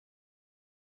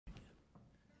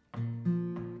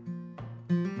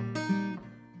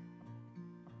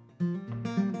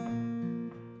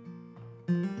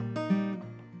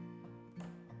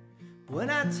When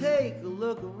I take a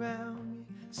look around me,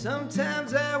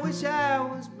 sometimes I wish I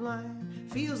was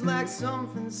blind. Feels like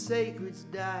something sacred's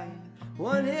dying,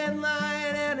 one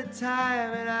headline at a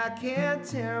time, and I can't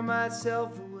tear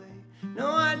myself away.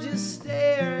 No, I just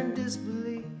stare in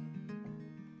disbelief.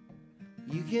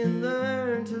 You can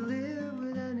learn to live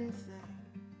with anything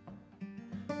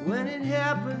when it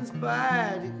happens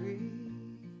by degrees.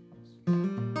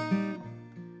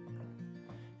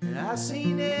 And I've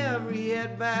seen every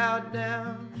head bowed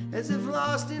down as if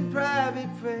lost in private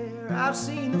prayer. I've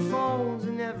seen the phones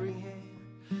in every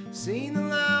hand, seen the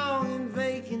long and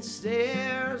vacant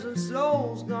stares of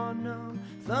souls gone numb,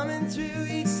 thumbing through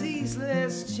each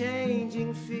ceaseless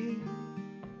changing feed.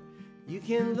 You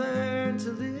can learn to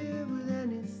live with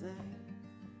anything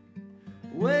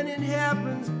when it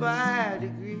happens by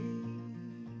degrees.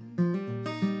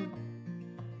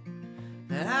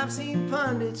 And I've seen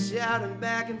pundits shouting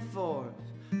back and forth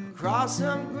across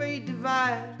some great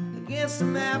divide against a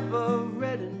map of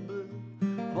red and blue,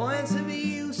 points of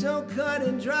view so cut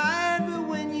and dried. But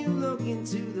when you look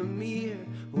into the mirror,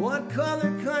 what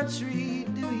color country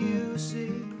do you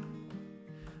see?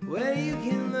 Where you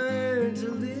can learn to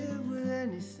live with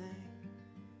anything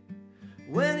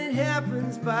when it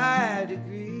happens by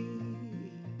degrees.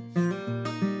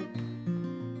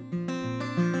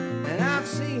 And I've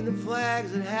seen the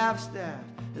flags at half-staff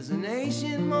as the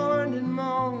nation mourned and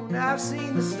moaned. I've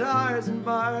seen the stars and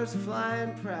bars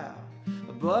flying proud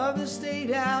above the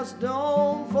State House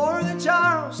dome. For the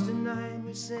Charleston night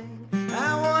we sing,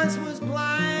 I once was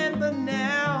blind, but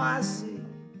now I see.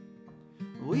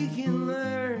 We can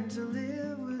learn to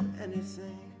live with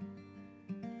anything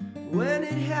when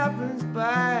it happens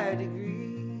by degrees.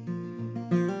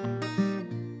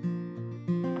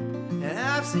 And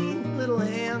I've seen little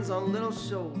hands on little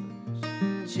shoulders,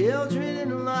 children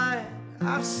in a line.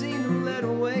 I've seen them led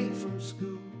away from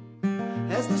school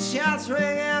as the shouts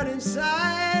rang out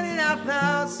inside, and I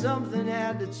thought something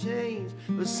had to change,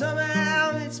 but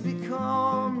somehow it's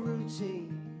become routine.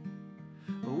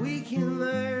 We can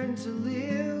learn to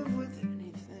live with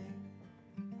anything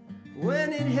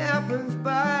when it happens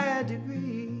by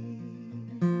degrees.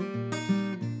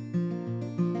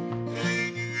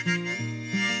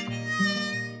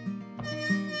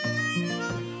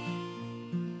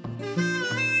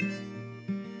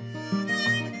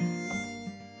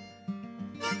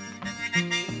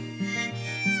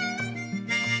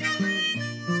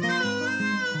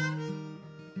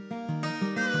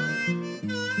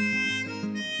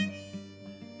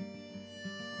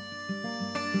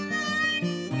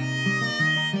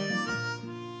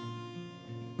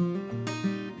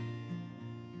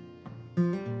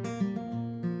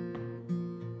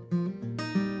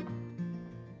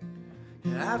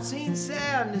 I've seen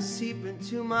sadness seep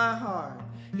into my heart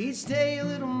each day a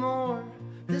little more.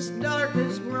 This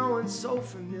darkness growing so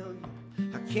familiar,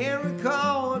 I can't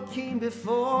recall what came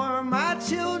before. My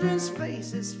children's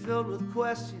faces filled with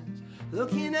questions,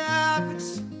 looking up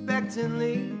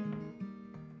expectantly,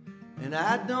 and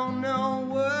I don't know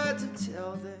what to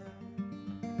tell them.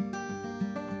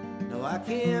 No, I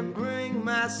can't bring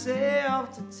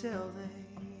myself to tell them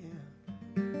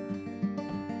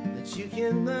that you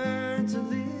can learn to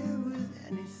live with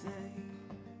anything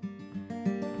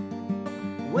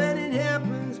when it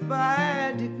happens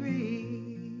by degrees.